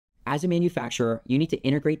As a manufacturer, you need to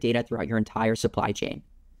integrate data throughout your entire supply chain,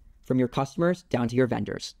 from your customers down to your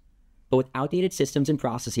vendors. But with outdated systems and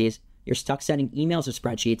processes, you're stuck sending emails of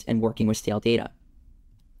spreadsheets and working with stale data.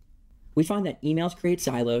 We find that emails create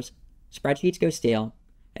silos, spreadsheets go stale,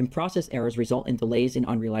 and process errors result in delays in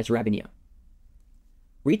unrealized revenue.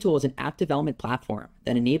 Retool is an app development platform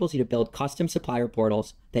that enables you to build custom supplier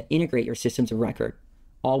portals that integrate your systems of record,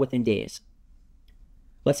 all within days.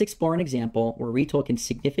 Let's explore an example where Retool can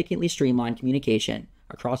significantly streamline communication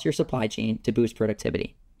across your supply chain to boost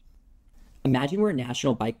productivity. Imagine we're a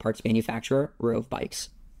national bike parts manufacturer, Rove Bikes.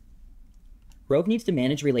 Rove needs to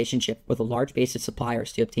manage relationship with a large base of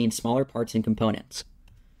suppliers to obtain smaller parts and components.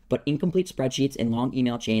 But incomplete spreadsheets and long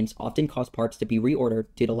email chains often cause parts to be reordered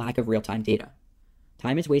due to lack of real-time data.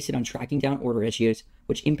 Time is wasted on tracking down order issues,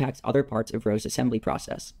 which impacts other parts of Rove's assembly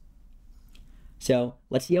process. So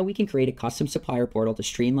let's see how we can create a custom supplier portal to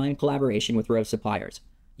streamline collaboration with Rove suppliers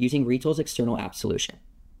using Retool's external app solution.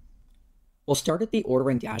 We'll start at the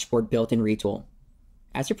ordering dashboard built in Retool.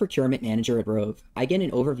 As a procurement manager at Rove, I get an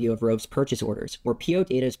overview of Rove's purchase orders, where PO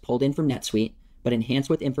data is pulled in from NetSuite, but enhanced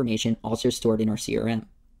with information also stored in our CRM.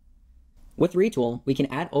 With Retool, we can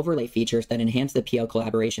add overlay features that enhance the PO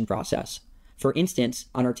collaboration process. For instance,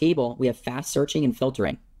 on our table, we have fast searching and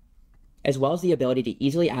filtering, as well as the ability to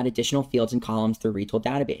easily add additional fields and columns through Retool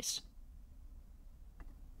database.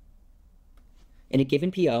 In a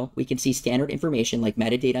given PO, we can see standard information like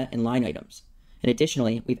metadata and line items. And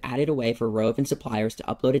additionally, we've added a way for Rove and suppliers to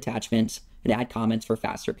upload attachments and add comments for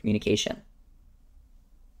faster communication.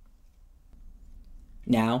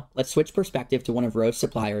 Now, let's switch perspective to one of Rove's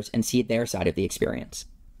suppliers and see their side of the experience.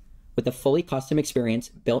 With a fully custom experience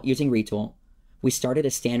built using Retool, we started a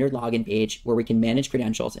standard login page where we can manage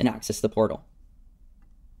credentials and access the portal.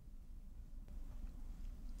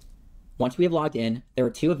 Once we have logged in, there are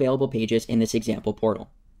two available pages in this example portal: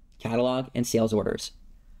 Catalog and Sales Orders.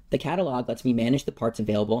 The catalog lets me manage the parts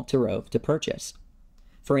available to Rove to purchase.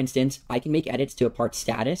 For instance, I can make edits to a part's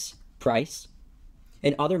status, price,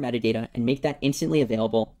 and other metadata and make that instantly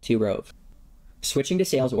available to Rove. Switching to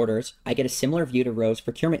Sales Orders, I get a similar view to Rove's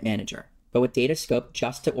Procurement Manager, but with data scoped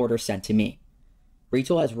just to orders sent to me.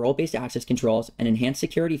 Retool has role-based access controls and enhanced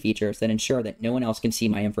security features that ensure that no one else can see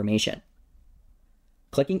my information.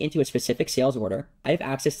 Clicking into a specific sales order, I have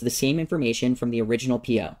access to the same information from the original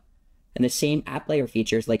PO, and the same app layer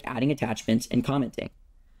features like adding attachments and commenting.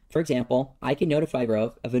 For example, I can notify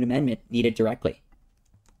Rove of an amendment needed directly.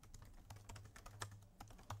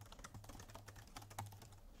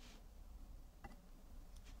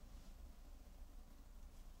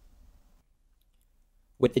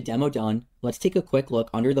 With the demo done, let's take a quick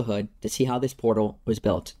look under the hood to see how this portal was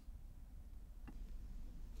built.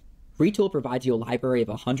 Retool provides you a library of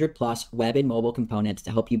 100+ web and mobile components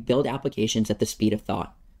to help you build applications at the speed of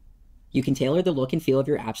thought. You can tailor the look and feel of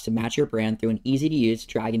your apps to match your brand through an easy-to-use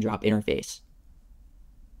drag-and-drop interface.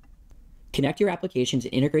 Connect your applications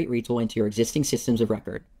and integrate Retool into your existing systems of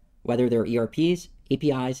record, whether they're ERPs,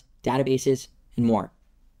 APIs, databases, and more.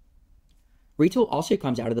 Retool also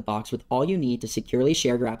comes out of the box with all you need to securely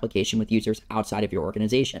share your application with users outside of your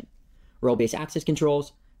organization: role-based access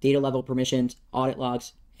controls, data level permissions, audit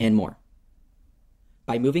logs, and more.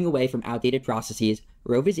 By moving away from outdated processes,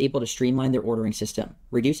 Rove is able to streamline their ordering system,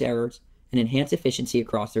 reduce errors, and enhance efficiency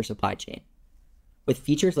across their supply chain. With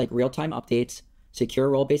features like real-time updates, secure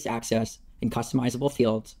role-based access, and customizable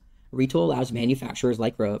fields, Retool allows manufacturers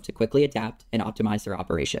like Rove to quickly adapt and optimize their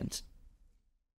operations.